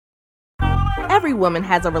Every woman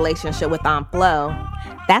has a relationship with Aunt Flo.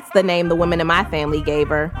 That's the name the women in my family gave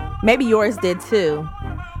her. Maybe yours did too.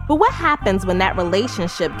 But what happens when that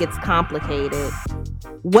relationship gets complicated?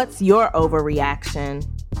 What's your overreaction?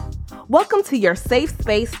 Welcome to your safe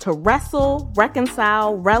space to wrestle,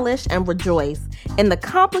 reconcile, relish, and rejoice in the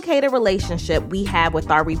complicated relationship we have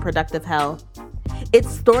with our reproductive health. It's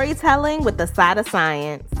storytelling with a side of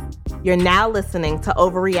science. You're now listening to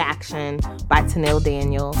Overreaction by Tenille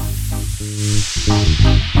Daniels.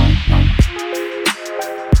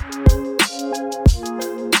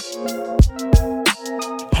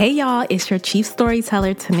 Hey y'all, it's your chief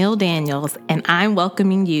storyteller Tenille Daniels, and I'm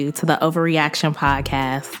welcoming you to the Overreaction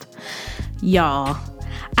podcast. Y'all,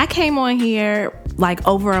 I came on here like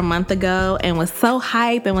over a month ago and was so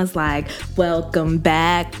hype and was like, welcome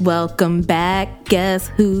back, guess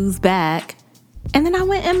who's back? And then I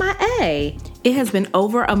went MIA. It has been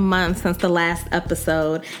over a month since the last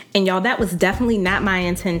episode, and y'all, that was definitely not my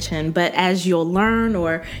intention, but as you'll learn,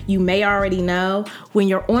 or you may already know, when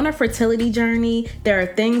you're on a fertility journey, there are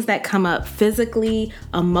things that come up physically,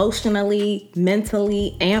 emotionally,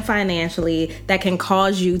 mentally, and financially that can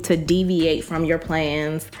cause you to deviate from your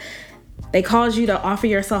plans. They cause you to offer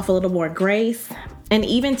yourself a little more grace and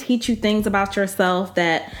even teach you things about yourself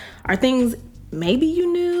that are things maybe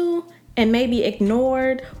you knew and maybe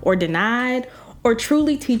ignored or denied, or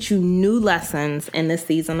truly teach you new lessons in this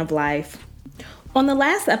season of life. On the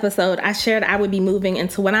last episode, I shared I would be moving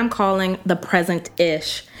into what I'm calling the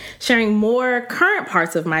present-ish, sharing more current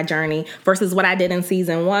parts of my journey versus what I did in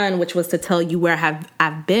season 1, which was to tell you where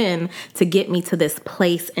I've been to get me to this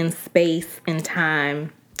place in space and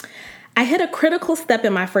time. I hit a critical step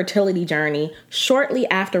in my fertility journey shortly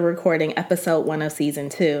after recording episode 1 of season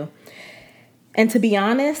 2. And to be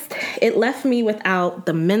honest, it left me without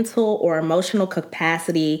the mental or emotional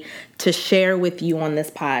capacity to share with you on this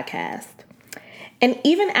podcast. And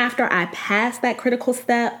even after I passed that critical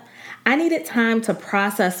step, I needed time to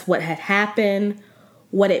process what had happened,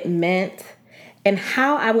 what it meant, and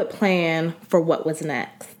how I would plan for what was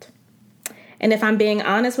next. And if I'm being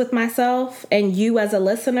honest with myself and you as a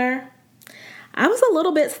listener, I was a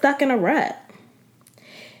little bit stuck in a rut.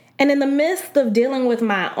 And in the midst of dealing with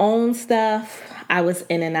my own stuff, I was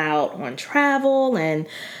in and out on travel and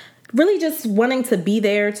really just wanting to be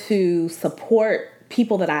there to support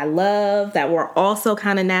people that I love that were also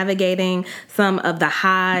kind of navigating some of the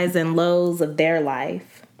highs and lows of their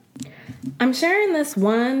life. I'm sharing this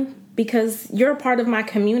one because you're a part of my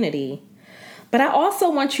community, but I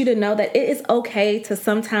also want you to know that it is okay to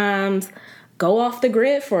sometimes go off the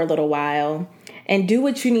grid for a little while and do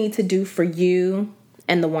what you need to do for you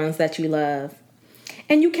and the ones that you love.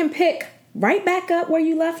 And you can pick right back up where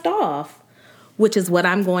you left off, which is what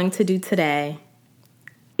I'm going to do today.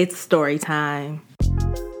 It's story time.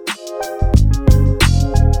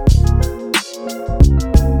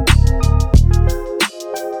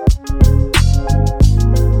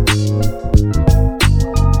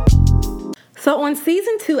 So on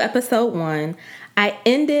season 2, episode 1, I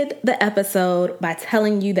ended the episode by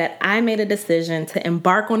telling you that I made a decision to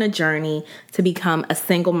embark on a journey to become a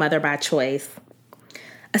single mother by choice.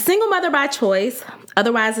 A single mother by choice,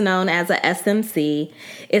 otherwise known as a SMC,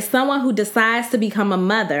 is someone who decides to become a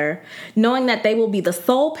mother knowing that they will be the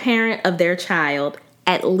sole parent of their child,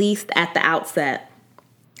 at least at the outset.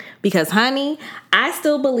 Because, honey, I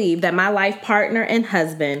still believe that my life partner and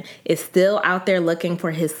husband is still out there looking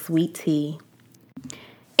for his sweet tea.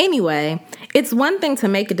 Anyway, it's one thing to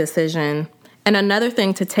make a decision and another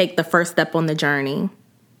thing to take the first step on the journey.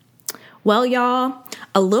 Well, y'all,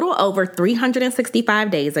 a little over 365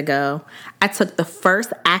 days ago, I took the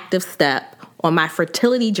first active step on my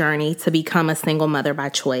fertility journey to become a single mother by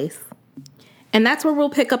choice. And that's where we'll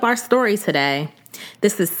pick up our story today.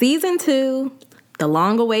 This is season 2, the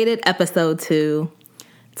long-awaited episode 2,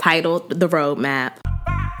 titled The Roadmap.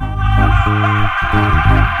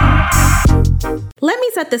 Let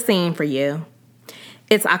me set the scene for you.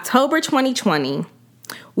 It's October 2020.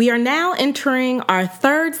 We are now entering our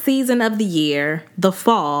 3rd season of the year, the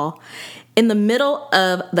fall, in the middle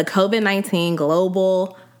of the COVID-19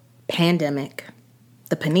 global pandemic.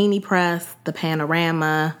 The Panini Press, the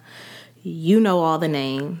Panorama, you know all the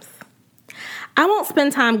names. I won't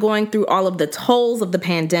spend time going through all of the tolls of the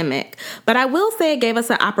pandemic, but I will say it gave us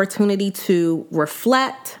an opportunity to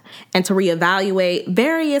reflect and to reevaluate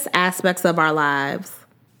various aspects of our lives.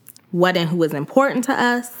 What and who is important to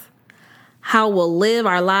us, how we'll live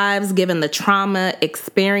our lives given the trauma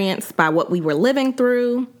experienced by what we were living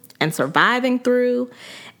through and surviving through,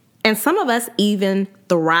 and some of us even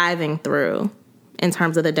thriving through in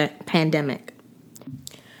terms of the pandemic.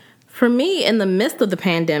 For me, in the midst of the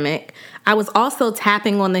pandemic, I was also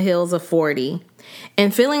tapping on the heels of 40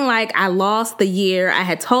 and feeling like I lost the year I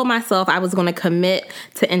had told myself I was going to commit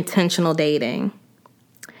to intentional dating.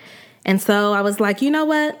 And so I was like, you know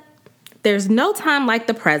what? There's no time like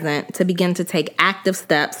the present to begin to take active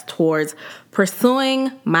steps towards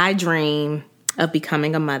pursuing my dream of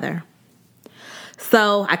becoming a mother.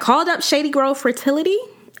 So I called up Shady Grove Fertility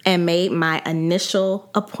and made my initial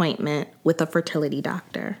appointment with a fertility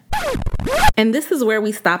doctor. And this is where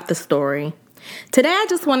we stop the story. Today, I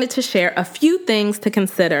just wanted to share a few things to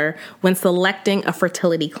consider when selecting a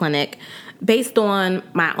fertility clinic based on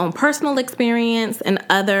my own personal experience and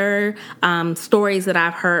other stories that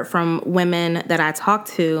I've heard from women that I talk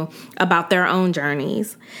to about their own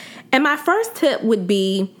journeys. And my first tip would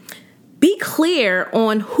be clear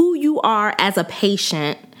on who you are as a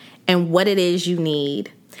patient and what it is you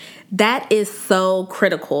need. That is so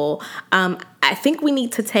critical. I think we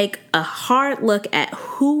need to take a hard look at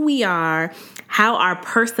who we are, how our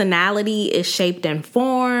personality is shaped and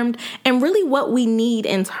formed, and really what we need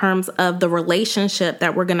in terms of the relationship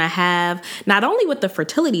that we're going to have, not only with the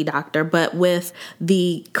fertility doctor, but with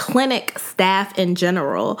the clinic staff in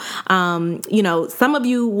general. Some of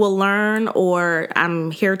you will learn, or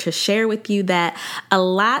I'm here to share with you, that a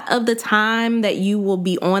lot of the time that you will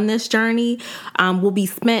be on this journey will be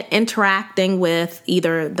spent interacting with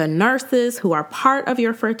either the nurses who are part of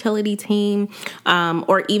your fertility team,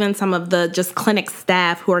 or even some of the just clinic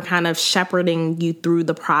staff who are kind of shepherding you through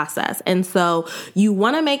the process. And so you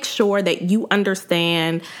want to make sure that you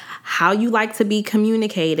understand how you like to be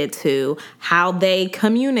communicated to, how they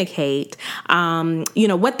communicate,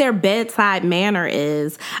 what their bedside manner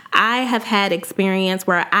is. I have had experience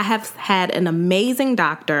where I have had an amazing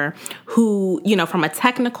doctor who, from a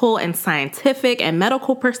technical and scientific and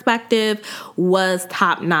medical perspective was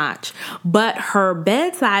top notch, but her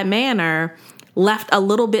bedside manner left a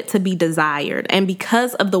little bit to be desired. And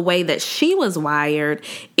because of the way that she was wired,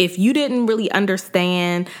 if you didn't really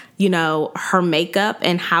understand, her makeup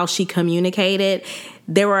and how she communicated,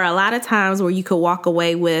 there were a lot of times where you could walk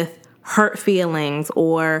away with hurt feelings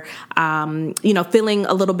or, feeling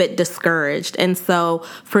a little bit discouraged. And so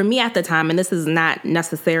for me at the time, and this is not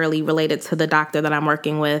necessarily related to the doctor that I'm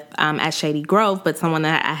working with at Shady Grove, but someone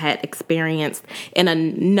that I had experienced in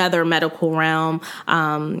another medical realm,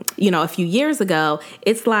 a few years ago,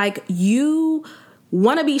 it's like you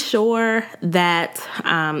want to be sure that,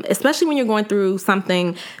 especially when you're going through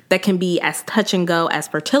something that can be as touch and go as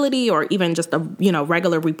fertility or even just a,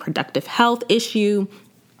 regular reproductive health issue,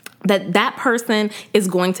 that person is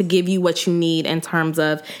going to give you what you need in terms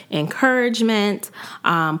of encouragement,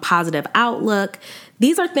 positive outlook.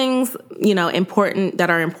 These are things, important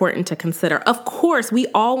to consider. Of course, we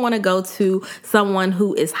all want to go to someone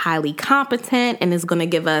who is highly competent and is going to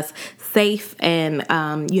give us safe and,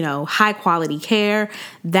 high quality care.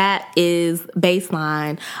 That is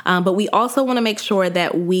baseline. But we also want to make sure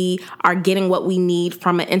that we are getting what we need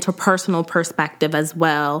from an interpersonal perspective as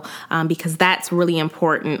well, because that's really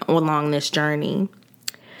important along this journey.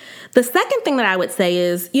 The second thing that I would say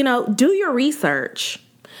is, do your research.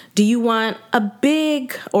 Do you want a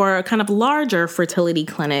big or kind of larger fertility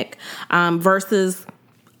clinic versus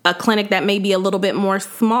a clinic that may be a little bit more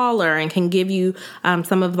smaller and can give you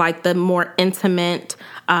some of like the more intimate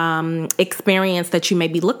experience that you may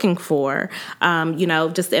be looking for?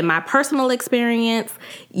 Just in my personal experience,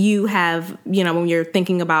 you have, when you're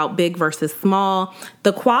thinking about big versus small,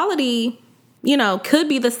 the quality could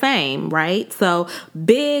be the same, right? So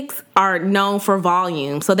bigs are known for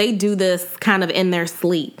volume. So they do this kind of in their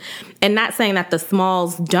sleep. And not saying that the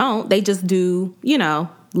smalls don't, they just do,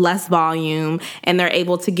 less volume, and they're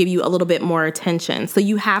able to give you a little bit more attention. So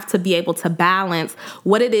you have to be able to balance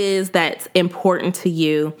what it is that's important to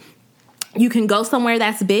you. You can go somewhere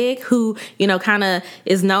that's big who, kind of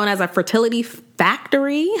is known as a fertility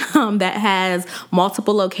factory that has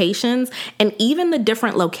multiple locations, and even the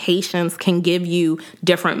different locations can give you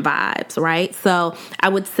different vibes, right? So I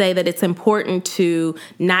would say that it's important to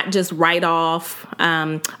not just write off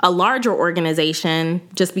a larger organization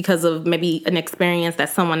just because of maybe an experience that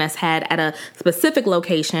someone has had at a specific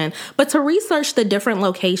location, but to research the different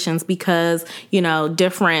locations because,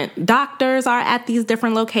 different doctors are at these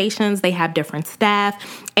different locations. They have different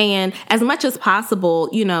staff. And as much as possible,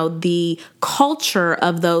 the culture culture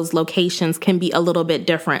of those locations can be a little bit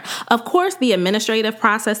different. Of course, the administrative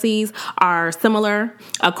processes are similar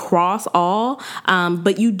across all,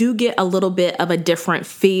 but you do get a little bit of a different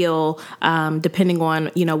feel depending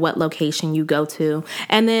on, what location you go to.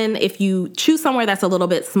 And then if you choose somewhere that's a little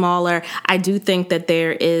bit smaller, I do think that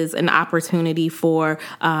there is an opportunity for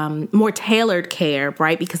more tailored care,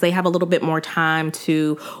 right? Because they have a little bit more time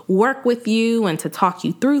to work with you and to talk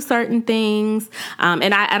you through certain things.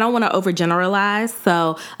 And I don't want to overgeneralize.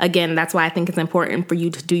 So again, that's why I think it's important for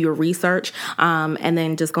you to do your research. And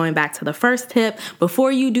then just going back to the first tip,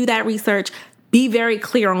 before you do that research, be very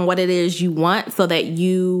clear on what it is you want so that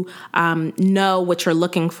you know what you're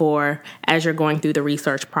looking for as you're going through the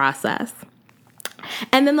research process.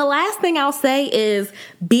 And then the last thing I'll say is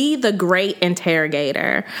be the great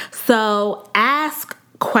interrogator. So ask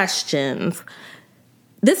questions.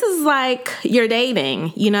 This is like you're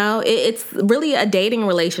dating, it's really a dating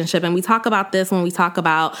relationship. And we talk about this when we talk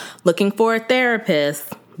about looking for a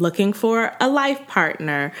therapist, looking for a life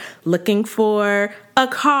partner, looking for a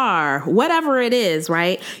car, whatever it is,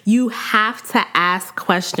 right? You have to ask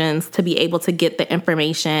questions to be able to get the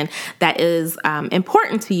information that is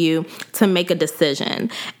important to you to make a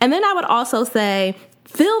decision. And then I would also say,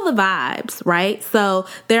 feel the vibes, right? So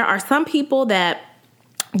there are some people that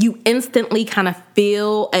you instantly kind of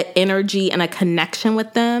feel an energy and a connection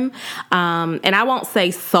with them. And I won't say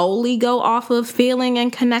solely go off of feeling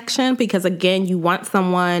and connection because, again, you want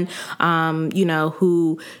someone,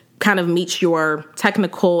 who kind of meets your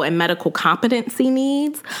technical and medical competency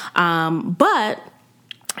needs. But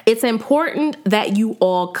it's important that you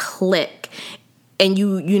all click and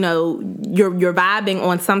you're vibing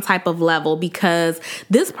on some type of level because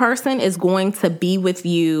this person is going to be with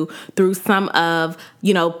you through some of,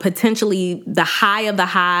 potentially the high of the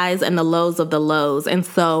highs and the lows of the lows. And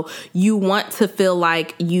so you want to feel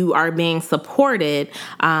like you are being supported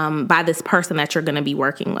by this person that you're going to be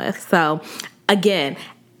working with. So again,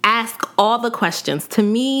 ask all the questions. To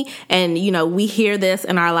me, and we hear this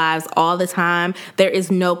in our lives all the time, there is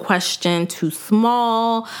no question too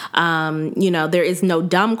small. There is no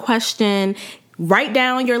dumb question. Write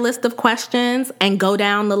down your list of questions and go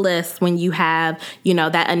down the list when you have,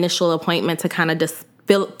 that initial appointment to kind of just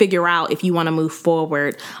figure out if you want to move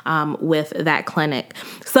forward with that clinic.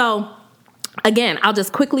 So again, I'll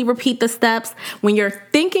just quickly repeat the steps. When you're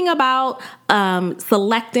thinking about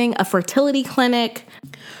selecting a fertility clinic,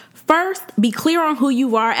 first, be clear on who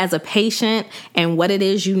you are as a patient and what it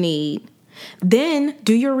is you need. Then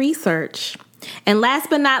do your research. And last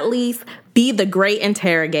but not least, be the great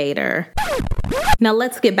interrogator. Now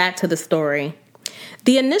let's get back to the story.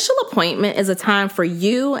 The initial appointment is a time for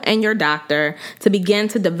you and your doctor to begin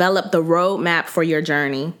to develop the roadmap for your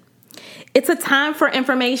journey. It's a time for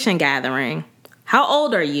information gathering. How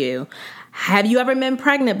old are you? Have you ever been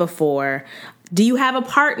pregnant before? Do you have a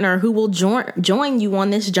partner who will join you on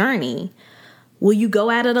this journey? Will you go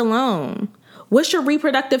at it alone? What's your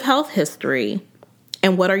reproductive health history?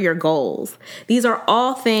 And what are your goals? These are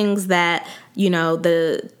all things that,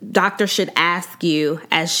 the doctor should ask you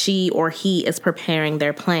as she or he is preparing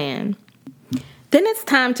their plan. Then it's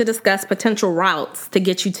time to discuss potential routes to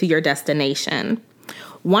get you to your destination.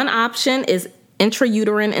 One option is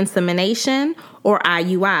intrauterine insemination or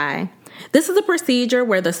IUI. This is a procedure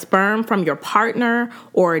where the sperm from your partner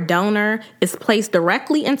or a donor is placed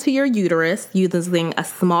directly into your uterus using a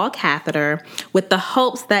small catheter with the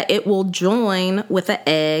hopes that it will join with an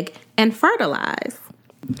egg and fertilize.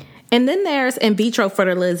 And then there's in vitro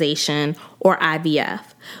fertilization or IVF,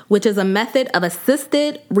 which is a method of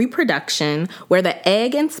assisted reproduction where the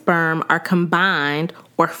egg and sperm are combined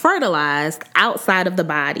or fertilized outside of the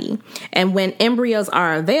body. And when embryos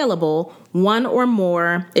are available, one or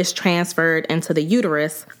more is transferred into the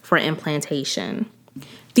uterus for implantation.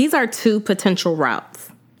 These are two potential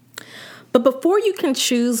routes. But before you can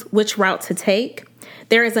choose which route to take,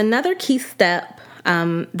 there is another key step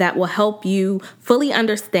that will help you fully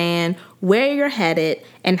understand where you're headed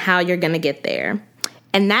and how you're going to get there.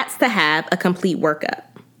 And that's to have a complete workup.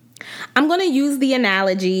 I'm going to use the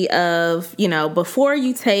analogy of, before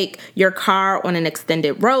you take your car on an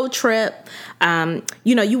extended road trip,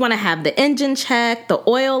 you want to have the engine check, the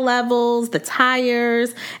oil levels, the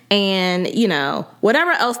tires, and,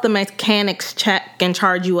 whatever else the mechanics check and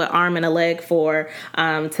charge you an arm and a leg for,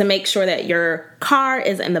 to make sure that your car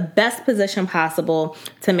is in the best position possible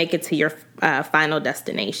to make it to your final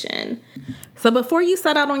destination. So before you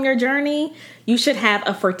set out on your journey, you should have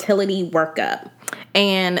a fertility workup.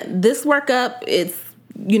 And this workup is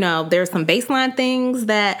there's some baseline things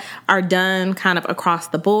that are done kind of across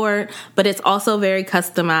the board, but it's also very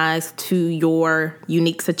customized to your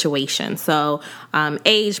unique situation. So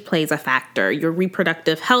age plays a factor. Your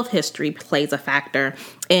reproductive health history plays a factor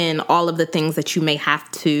in all of the things that you may have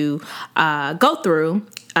to go through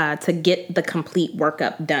to get the complete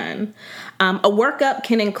workup done. A workup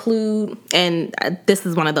can include, and this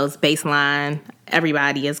is one of those baseline,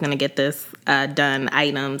 everybody is going to get this done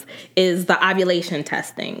items, is the ovulation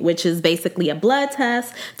testing, which is basically a blood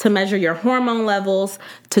test to measure your hormone levels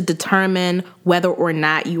to determine whether or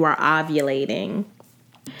not you are ovulating.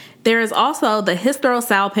 There is also the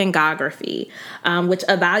hysterosalpingography, which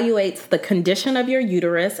evaluates the condition of your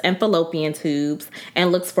uterus and fallopian tubes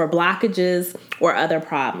and looks for blockages or other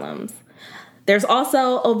problems. There's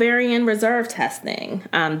also ovarian reserve testing.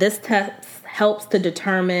 This test helps to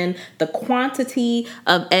determine the quantity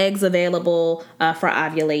of eggs available for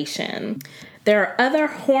ovulation. There are other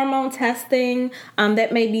hormone testing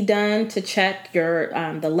that may be done to check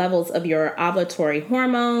the levels of your ovulatory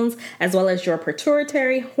hormones, as well as your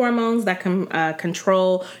pituitary hormones that can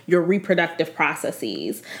control your reproductive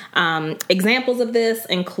processes. Examples of this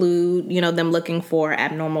include, them looking for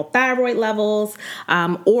abnormal thyroid levels,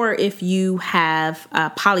 or if you have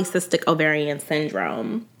polycystic ovarian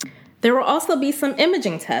syndrome. There will also be some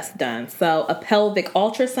imaging tests done. So a pelvic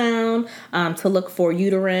ultrasound to look for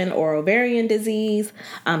uterine or ovarian disease.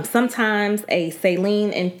 Sometimes a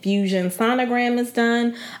saline infusion sonogram is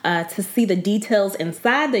done to see the details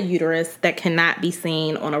inside the uterus that cannot be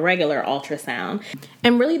seen on a regular ultrasound.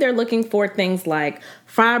 And really they're looking for things like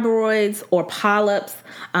fibroids or polyps,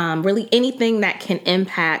 really anything that can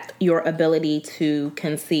impact your ability to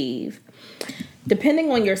conceive.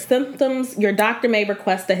 Depending on your symptoms, your doctor may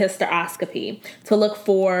request a hysteroscopy to look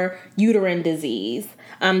for uterine disease.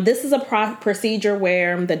 This is a procedure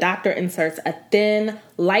where the doctor inserts a thin,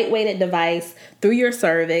 light-weighted device through your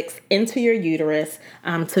cervix into your uterus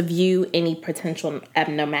to view any potential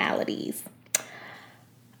abnormalities.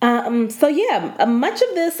 Much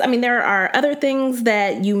of this, there are other things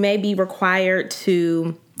that you may be required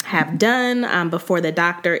to have done before the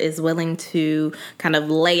doctor is willing to kind of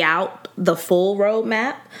lay out the full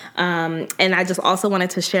roadmap. And I just also wanted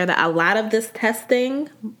to share that a lot of this testing,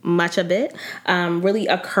 much of it, really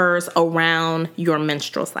occurs around your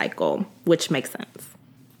menstrual cycle, which makes sense.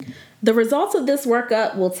 The results of this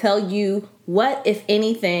workup will tell you what, if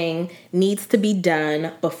anything, needs to be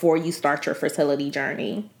done before you start your fertility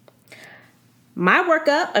journey. My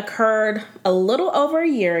workup occurred a little over a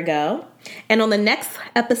year ago, and on the next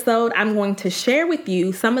episode, I'm going to share with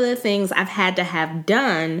you some of the things I've had to have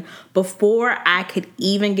done before I could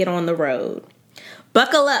even get on the road.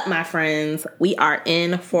 Buckle up, my friends. We are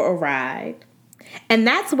in for a ride. And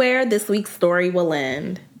that's where this week's story will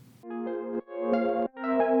end.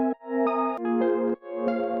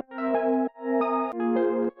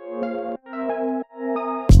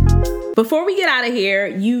 Before we get out of here,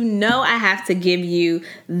 I have to give you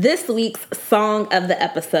this week's song of the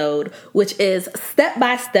episode, which is Step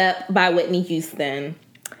by Step by Whitney Houston.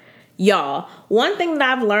 Y'all, one thing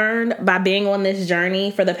that I've learned by being on this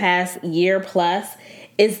journey for the past year plus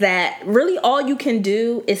is that really all you can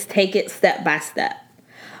do is take it step by step.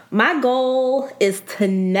 My goal is to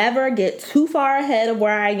never get too far ahead of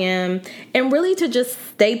where I am and really to just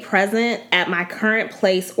stay present at my current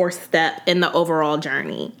place or step in the overall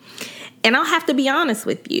journey. And I'll have to be honest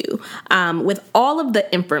with you, with all of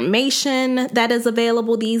the information that is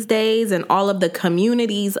available these days and all of the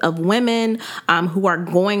communities of women who are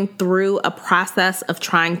going through a process of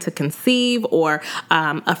trying to conceive or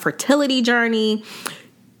a fertility journey,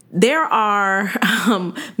 there are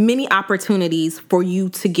many opportunities for you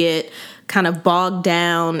to get kind of bogged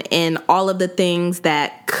down in all of the things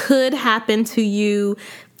that could happen to you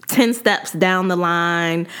 10 steps down the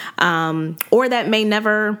line, or that may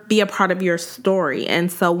never be a part of your story.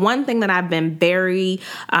 And so one thing that I've been very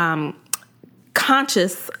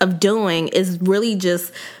conscious of doing is really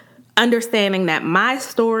just understanding that my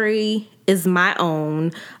story is my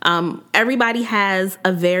own. Everybody has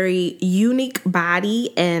a very unique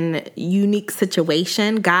body and unique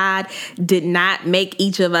situation. God did not make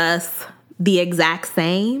each of us the exact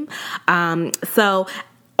same. So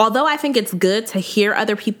although I think it's good to hear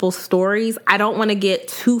other people's stories, I don't want to get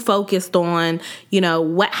too focused on,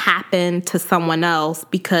 what happened to someone else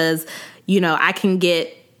because, I can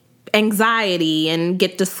get anxiety and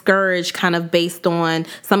get discouraged kind of based on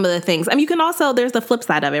some of the things. You can also, there's the flip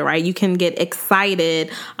side of it, right? You can get excited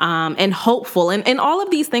and hopeful. And all of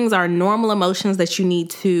these things are normal emotions that you need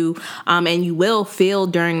to and you will feel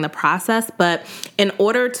during the process. But in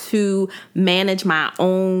order to manage my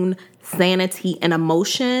own sanity and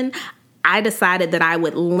emotion, I decided that I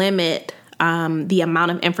would limit the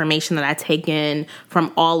amount of information that I take in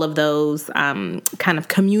from all of those kind of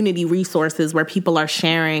community resources where people are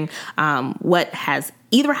sharing what has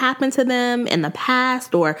either happened to them in the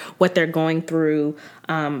past or what they're going through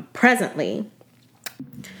presently.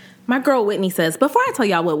 My girl Whitney says, before I tell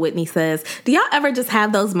y'all what Whitney says, do y'all ever just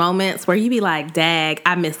have those moments where you be like, dag,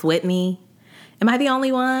 I miss Whitney? Am I the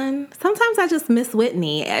only one? Sometimes I just miss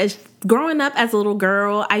Whitney. Growing up as a little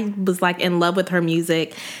girl, I was like in love with her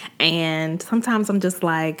music. And sometimes I'm just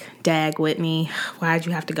like, dag, Whitney, why'd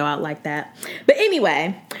you have to go out like that? But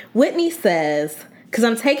anyway, Whitney says, because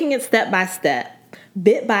I'm taking it step by step,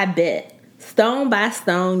 bit by bit, stone by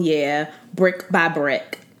stone, yeah, brick by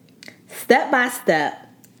brick, step by step,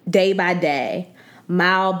 day by day,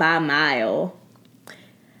 mile by mile.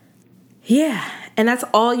 Yeah, and that's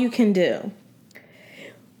all you can do.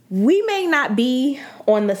 We may not be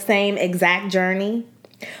on the same exact journey,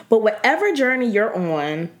 but whatever journey you're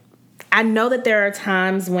on, I know that there are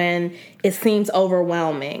times when it seems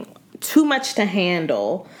overwhelming, too much to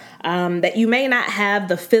handle, that you may not have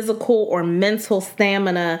the physical or mental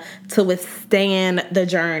stamina to withstand the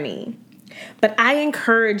journey. But I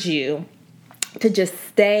encourage you to just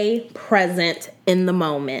stay present in the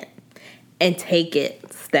moment and take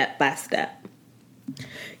it step by step.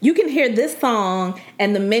 You can hear this song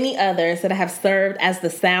and the many others that have served as the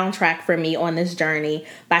soundtrack for me on this journey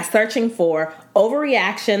by searching for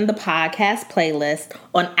Overreaction, the podcast playlist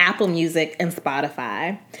on Apple Music and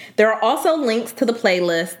Spotify. There are also links to the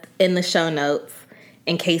playlist in the show notes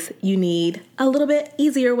in case you need a little bit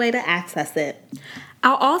easier way to access it.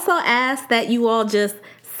 I'll also ask that you all just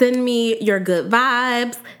send me your good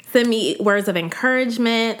vibes. Send me words of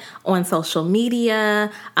encouragement on social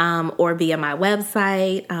media or via my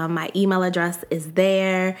website. My email address is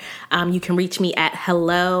there. You can reach me at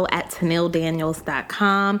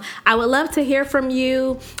hello@TennilleDaniels.com. I would love to hear from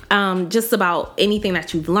you just about anything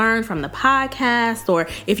that you've learned from the podcast, or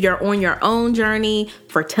if you're on your own journey,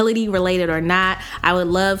 fertility related or not. I would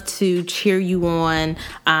love to cheer you on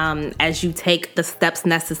as you take the steps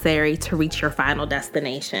necessary to reach your final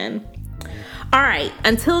destination. All right,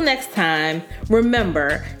 until next time,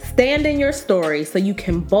 remember, stand in your story so you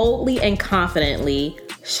can boldly and confidently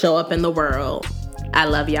show up in the world. I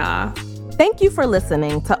love y'all. Thank you for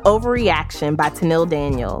listening to Overreaction by Tennille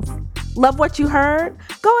Daniels. Love what you heard?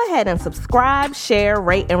 Go ahead and subscribe, share,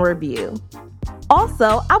 rate, and review.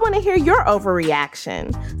 Also, I want to hear your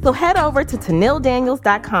overreaction. So head over to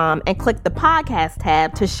TennilleDaniels.com and click the podcast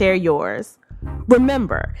tab to share yours.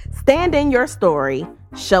 Remember, stand in your story,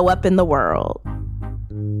 show up in the world.